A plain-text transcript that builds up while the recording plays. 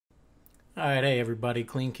Alright, hey everybody,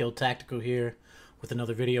 Clean Kill Tactical here with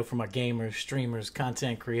another video for my gamers, streamers,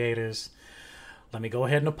 content creators. Let me go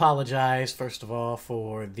ahead and apologize, first of all,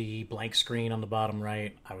 for the blank screen on the bottom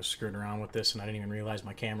right. I was screwing around with this and I didn't even realize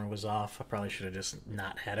my camera was off. I probably should have just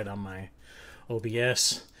not had it on my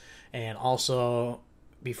OBS. And also,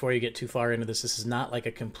 before you get too far into this, this is not like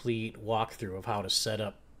a complete walkthrough of how to set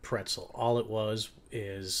up Pretzel. All it was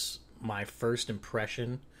is my first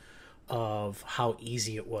impression of how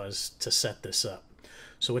easy it was to set this up.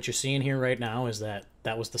 So what you're seeing here right now is that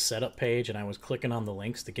was the setup page, and I was clicking on the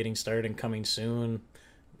links to getting started and coming soon.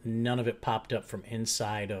 None of it popped up from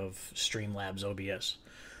inside of Labs OBS.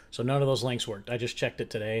 So none of those links worked. I just checked it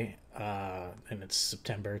today, and it's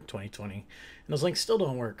September 2020, and those links still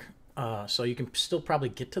don't work. So you can still probably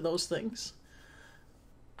get to those things.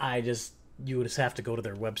 You would just have to go to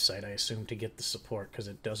their website, I assume, to get the support, because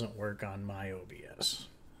it doesn't work on my OBS.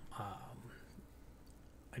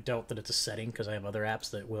 I doubt that it's a setting because I have other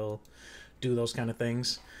apps that will do those kind of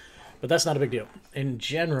things. But that's not a big deal. In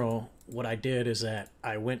general, what I did is that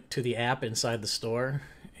I went to the app inside the store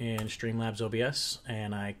in Streamlabs OBS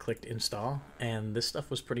and I clicked install, and this stuff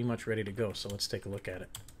was pretty much ready to go. So let's take a look at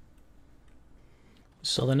it.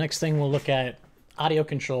 So the next thing we'll look at, audio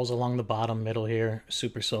controls along the bottom middle here,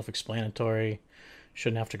 super self-explanatory.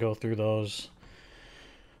 Shouldn't have to go through those.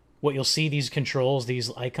 What you'll see, these controls,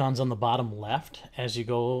 these icons on the bottom left, as you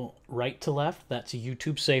go right to left, that's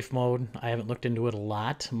YouTube safe mode. I haven't looked into it a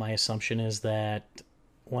lot. My assumption is that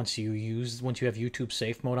once you have YouTube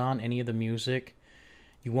safe mode on, any of the music,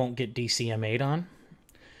 you won't get DCMA'd on.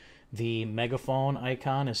 The megaphone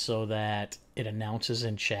icon is so that it announces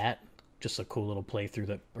in chat, just a cool little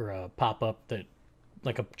playthrough or a pop-up that,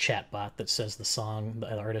 like a chat bot that says the song,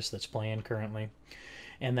 the artist that's playing currently.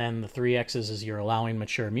 And then the 3 X's is you're allowing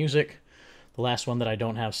mature music. The last one that I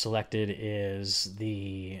don't have selected is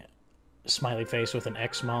the smiley face with an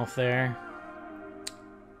X mouth there,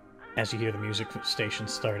 as you hear the music station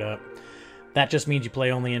start up. That just means you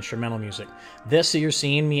play only instrumental music. This you're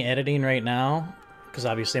seeing me editing right now, because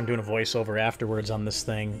obviously I'm doing a voiceover afterwards on this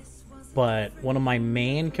thing. But one of my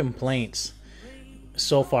main complaints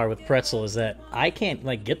so far with Pretzel is that I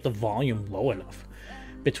can't get the volume low enough.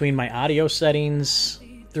 Between my audio settings,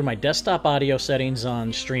 through my desktop audio settings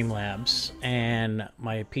on Streamlabs and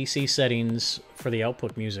my PC settings for the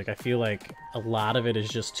output music, I feel like a lot of it is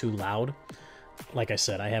just too loud. Like I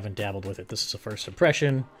said, I haven't dabbled with it. This is a first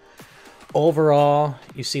impression. Overall,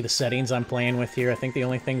 you see the settings I'm playing with here. I think the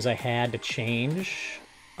only things I had to change,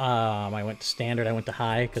 I went to standard, I went to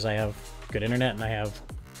high because I have good internet and I have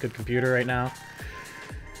good computer right now.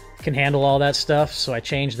 Can handle all that stuff, so I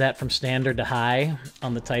changed that from standard to high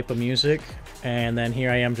on the type of music, and then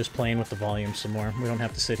here I am just playing with the volume some more. We don't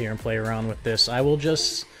have to sit here and play around with this. I will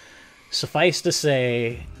just suffice to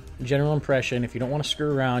say, general impression, if you don't want to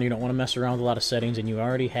screw around, you don't want to mess around with a lot of settings, and you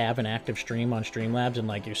already have an active stream on Streamlabs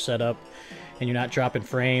and you're set up and you're not dropping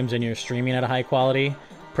frames and you're streaming at a high quality,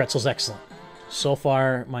 Pretzel's excellent. So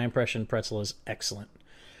far, my impression, Pretzel is excellent,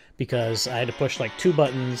 because I had to push 2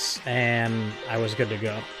 buttons and I was good to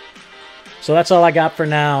go. So that's all I got for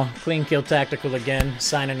now. Clean Kill Tactical again,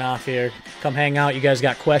 signing off here. Come hang out. You guys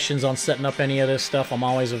got questions on setting up any of this stuff, I'm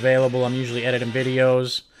always available. I'm usually editing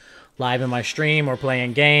videos live in my stream or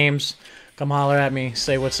playing games. Come holler at me,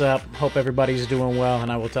 say what's up. Hope everybody's doing well,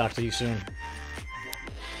 and I will talk to you soon.